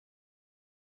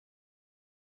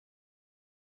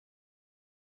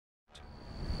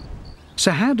So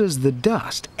how does the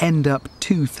dust end up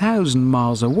 2,000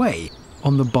 miles away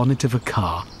on the bonnet of a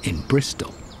car in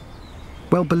Bristol?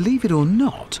 Well, believe it or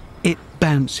not, it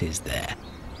bounces there.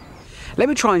 Let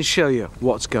me try and show you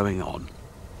what's going on.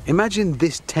 Imagine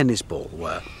this tennis ball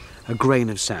were a grain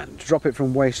of sand. Drop it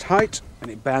from waist height and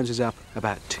it bounces up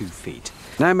about 2 feet.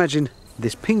 Now imagine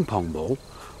this ping pong ball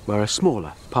were a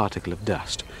smaller particle of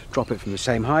dust. Drop it from the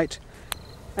same height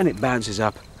and it bounces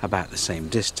up about the same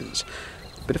distance.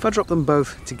 But if I drop them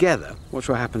both together, watch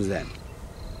what happens then.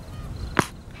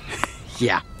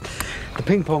 Yeah, the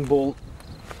ping pong ball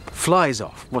flies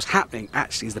off. What's happening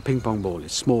actually is the ping pong ball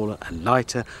is smaller and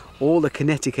lighter. All the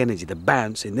kinetic energy, the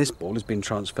bounce in this ball has been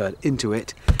transferred into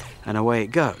it and away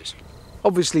it goes.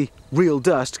 Obviously, real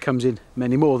dust comes in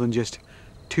many more than just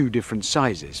 2 different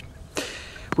sizes,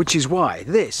 which is why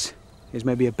this is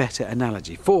maybe a better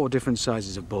analogy. 4 different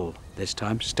sizes of ball this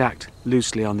time, stacked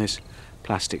loosely on this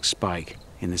plastic spike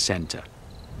in the centre.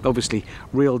 Obviously,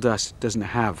 real dust doesn't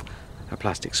have a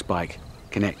plastic spike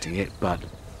connecting it, but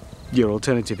your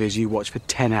alternative is you watch for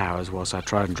 10 hours whilst I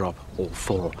try and drop all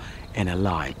 4 in a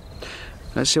line.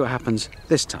 Let's see what happens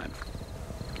this time.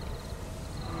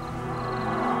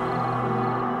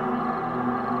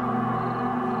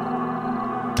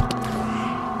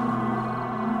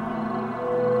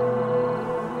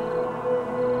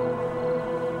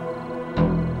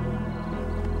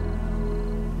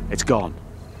 It's gone.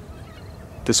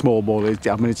 The small ball is,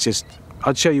 I mean, it's just,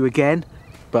 I'd show you again,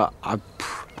 but I'll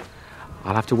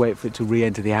have to wait for it to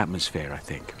re-enter the atmosphere, I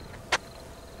think.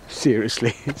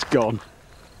 Seriously, it's gone.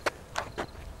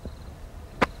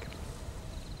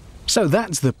 So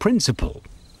that's the principle.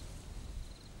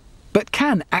 But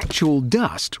can actual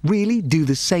dust really do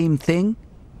the same thing?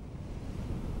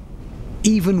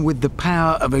 Even with the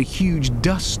power of a huge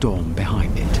dust storm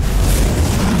behind it?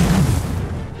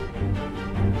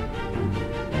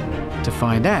 To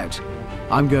find out,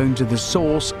 I'm going to the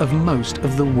source of most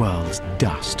of the world's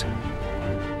dust.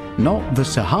 Not the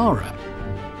Sahara,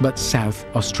 but South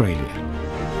Australia,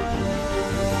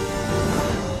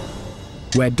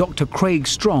 where Dr. Craig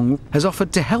Strong has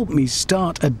offered to help me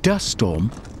start a dust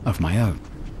storm of my own.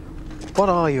 What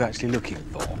are you actually looking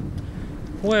for?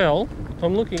 Well,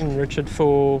 I'm looking, Richard,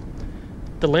 for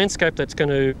the landscape that's going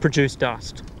to produce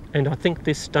dust. And I think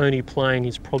this stony plain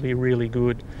is probably really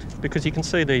good because you can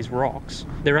see these rocks.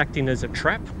 They're acting as a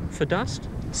trap for dust.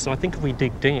 So I think if we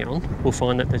dig down, we'll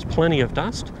find that there's plenty of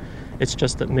dust. It's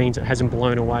just that means it hasn't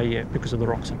blown away yet because of the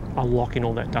rocks are locking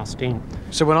all that dust in.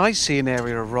 So when I see an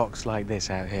area of rocks like this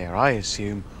out here, I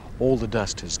assume all the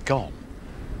dust has gone.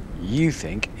 You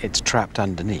think it's trapped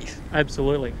underneath?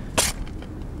 Absolutely.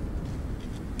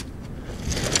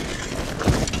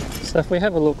 So if we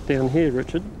have a look down here,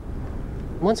 Richard,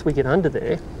 once we get under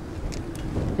there,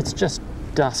 it's just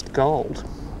dust gold.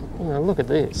 You know, look at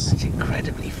this. It's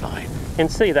incredibly fine.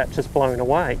 And see that just blown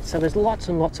away. So there's lots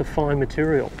and lots of fine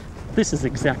material. This is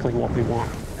exactly what we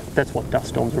want. That's what dust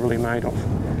storms are really made of.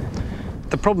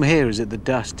 The problem here is that the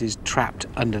dust is trapped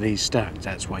under these stones.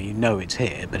 That's why you know it's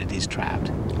here, but it is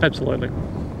trapped. Absolutely.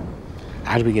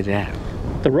 How do we get it out?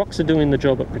 The rocks are doing the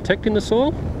job of protecting the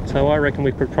soil, so I reckon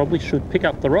we probably should pick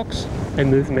up the rocks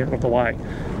and move them out of the way.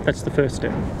 That's the first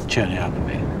step. Churn it up a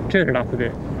bit. Turn it up a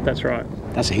bit, that's right.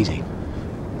 That's easy.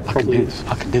 I can do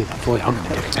that for you. I'm going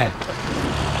to do it.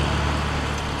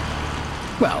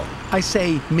 Well, I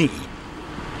say me,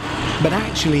 but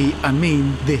actually I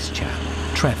mean this chap,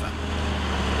 Trevor,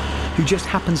 who just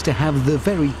happens to have the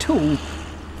very tool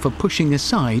for pushing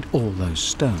aside all those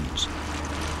stones.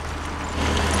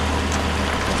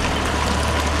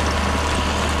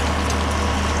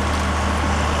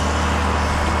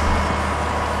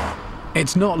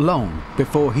 It's not long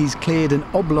before he's cleared an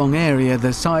oblong area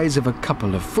the size of a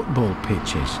couple of football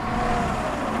pitches.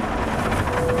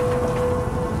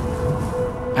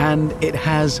 And it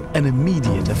has an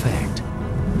immediate effect.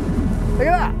 Look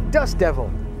at that, dust devil.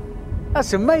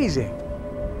 That's amazing.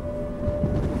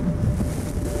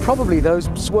 Probably those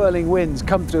swirling winds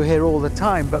come through here all the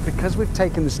time, but because we've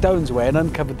taken the stones away and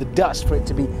uncovered the dust for it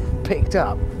to be picked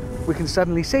up, we can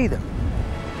suddenly see them.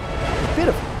 It's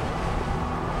beautiful.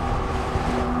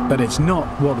 But it's not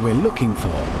what we're looking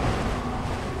for.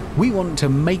 We want to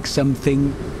make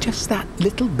something just that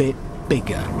little bit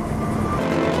bigger.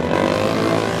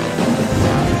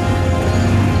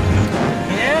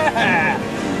 Yeah!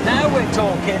 Now we're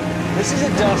talking. This is a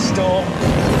dust storm.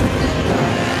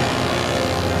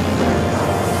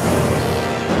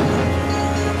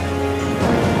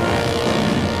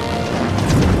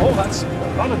 Oh, that's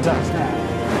a lot of dust now.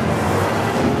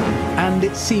 And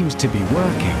it seems to be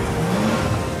working.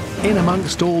 In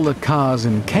amongst all the cars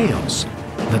and chaos,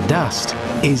 the dust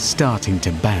is starting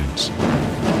to bounce.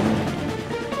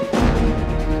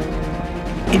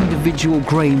 Individual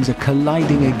grains are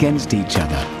colliding against each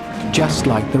other, just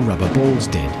like the rubber balls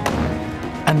did.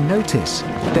 And notice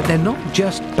that they're not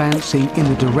just bouncing in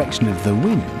the direction of the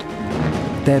wind,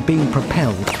 they're being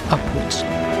propelled upwards.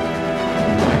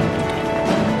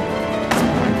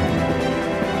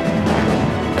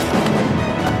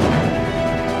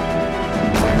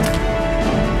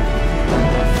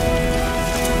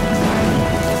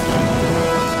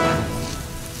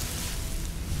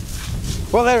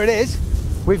 Well, there it is.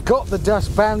 We've got the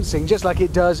dust bouncing just like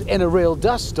it does in a real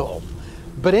dust storm.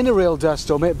 But in a real dust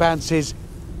storm, it bounces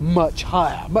much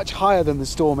higher than the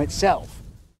storm itself.